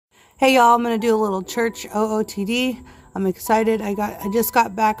Hey y'all, I'm gonna do a little church OOTD. I'm excited. I just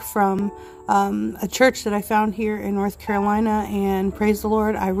got back from a church that I found here in North Carolina, and praise the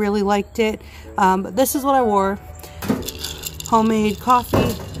Lord, I really liked it. But this is what I wore: homemade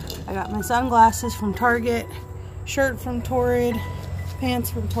coffee. I got my sunglasses from Target, shirt from Torrid, pants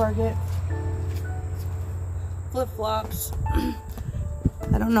from Target, flip-flops. I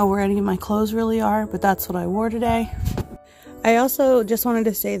don't know where any of my clothes really are, but that's what I wore today. I also just wanted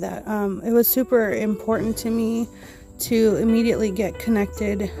to say that it was super important to me to immediately get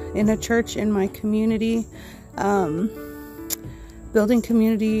connected in a church in my community. Building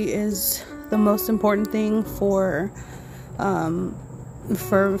community is the most important thing for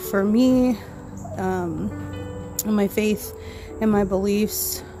me, and my faith and my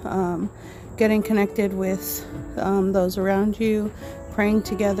beliefs. Getting connected with those around you, praying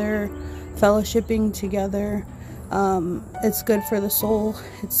together, fellowshipping together. It's good for the soul,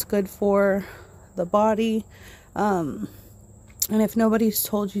 it's good for the body, and if nobody's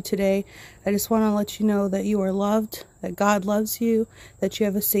told you today, I just want to let you know that you are loved, that God loves you, that you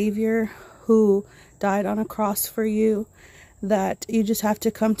have a Savior who died on a cross for you, that you just have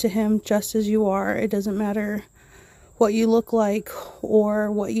to come to Him just as you are. It doesn't matter what you look like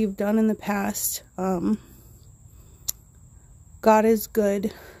or what you've done in the past. God is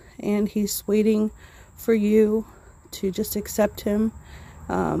good, and He's waiting for you to just accept Him.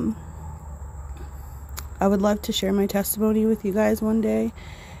 I would love to share my testimony with you guys one day,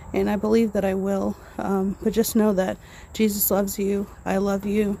 and I believe that I will. But just know that Jesus loves you, I love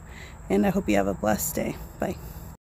you, and I hope you have a blessed day. Bye.